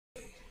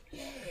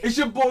It's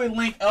your boy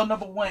Link,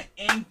 L1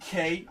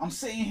 NK. I'm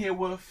sitting here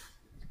with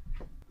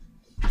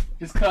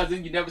his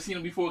cousin. You never seen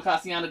him before,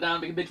 Cassiana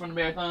Don, big bitch from the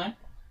marathon.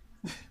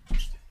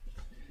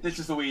 That's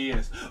just the way he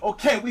is.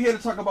 Okay, we here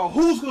to talk about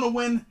who's gonna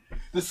win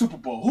the Super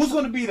Bowl. Who's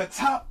gonna be the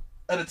top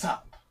of the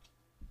top?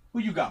 Who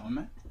you got, my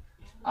man?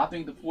 I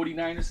think the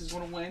 49ers is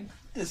gonna win.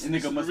 This and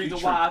nigga must be the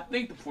reason why I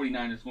think the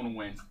 49ers is gonna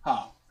win.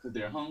 How? Because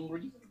they're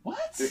hungry. What?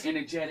 They're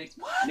energetic.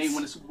 What? And they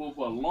win the Super Bowl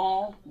for a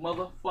long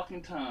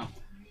motherfucking time.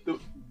 The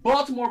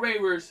Baltimore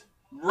Ravens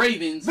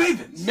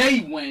may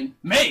win.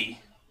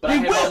 But they I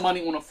have will. my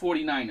money on the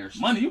 49ers.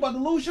 Money, you about to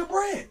lose your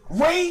bread.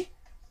 Ray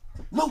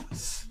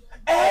Lewis,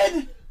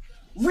 Ed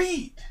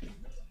Reed.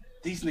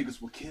 These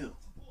niggas will kill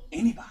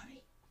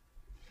anybody.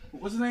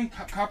 What's his name?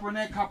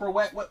 Copperneck,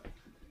 Copperwet, what?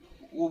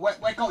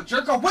 Wacko,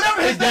 Jerko,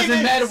 whatever his name is. It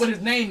doesn't matter what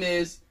his name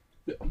is.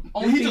 The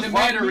only thing that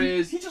matters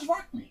is he just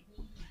rocked me.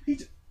 He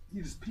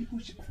just people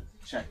shit.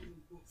 Check it.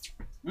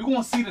 We're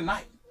gonna see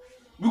tonight.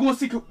 We're gonna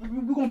see.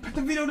 We're gonna put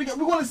the video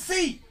together. We're gonna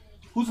see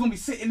who's gonna be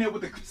sitting there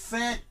with the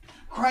sad,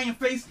 crying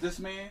face. This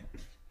man,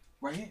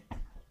 right here.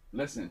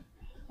 Listen,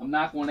 I'm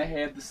not gonna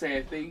have the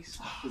sad face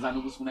because I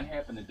know what's gonna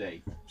happen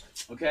today.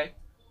 Okay?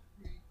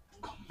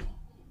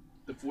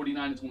 The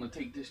 49ers gonna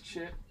take this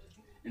chip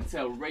and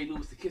tell Ray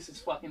Lewis to kiss his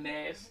fucking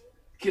ass.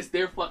 Kiss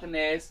their fucking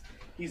ass.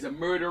 He's a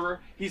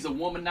murderer. He's a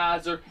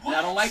womanizer. And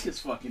I don't like his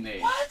fucking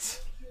ass.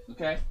 What?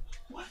 Okay?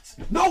 What?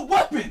 No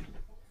weapon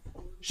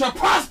shall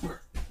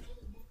prosper.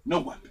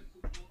 No weapon.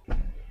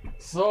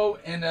 So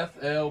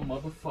NFL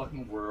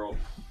motherfucking world,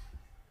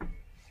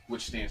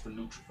 which stands for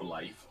neutral for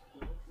life.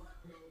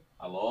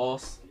 I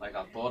lost like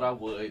I thought I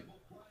would,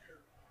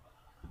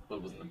 but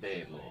it wasn't a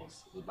bad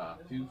loss. It was by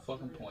a few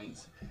fucking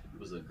points. It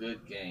was a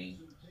good game,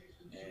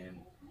 and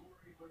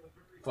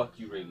fuck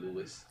you, Ray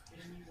Lewis.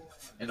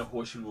 And of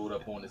course you rolled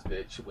up on this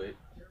bitch with.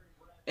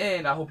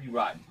 And I hope you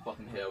rot in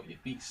fucking hell. Your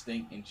feet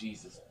stink and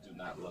Jesus do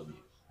not love you.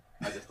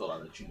 I just thought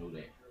I'd let you know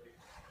that.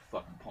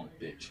 Fucking punk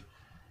bitch.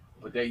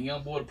 But that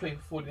young boy to play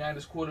for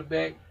 49ers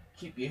quarterback,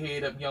 keep your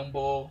head up, young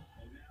boy.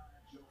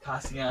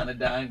 Cassiana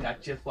Don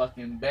got your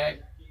fucking back.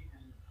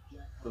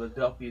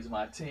 Philadelphia is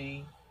my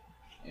team.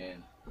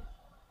 And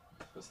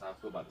that's how I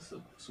feel about the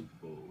Super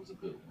Bowl. It was a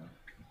good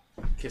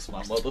one. Kiss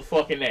my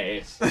motherfucking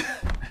ass.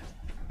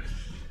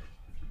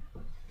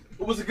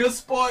 It was a good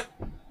sport.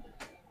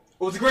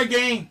 It was a great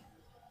game.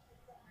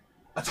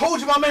 I told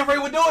you my man Ray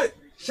would do it.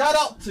 Shout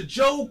out to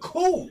Joe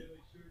Cool.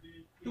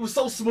 He was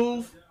so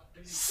smooth.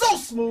 So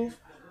smooth.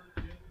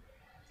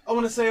 I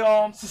want to say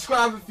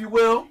subscribe if you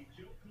will.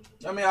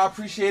 I mean, I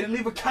appreciate it.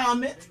 Leave a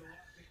comment.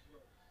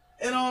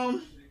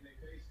 And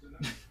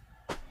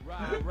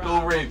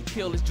Go Ravens.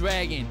 Kill his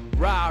dragon.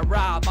 Rah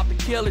rah, about to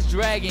kill his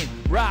dragon.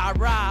 Rah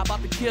rah,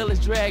 about to kill his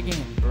dragon.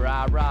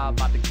 Rah rah,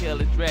 about to kill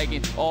his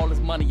dragon. All his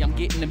money I'm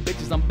getting and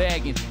bitches I'm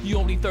bagging. You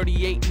only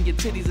 38 and your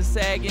titties are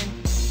sagging.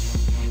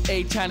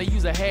 A trying to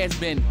use a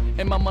has-been.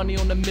 And my money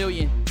on the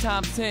million.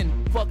 Times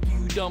 10. Fuck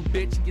you dumb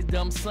bitch and your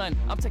dumb son.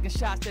 I'm taking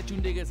shots at you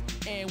niggas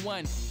and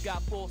one.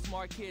 Got 4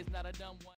 smart kids, not a dumb one.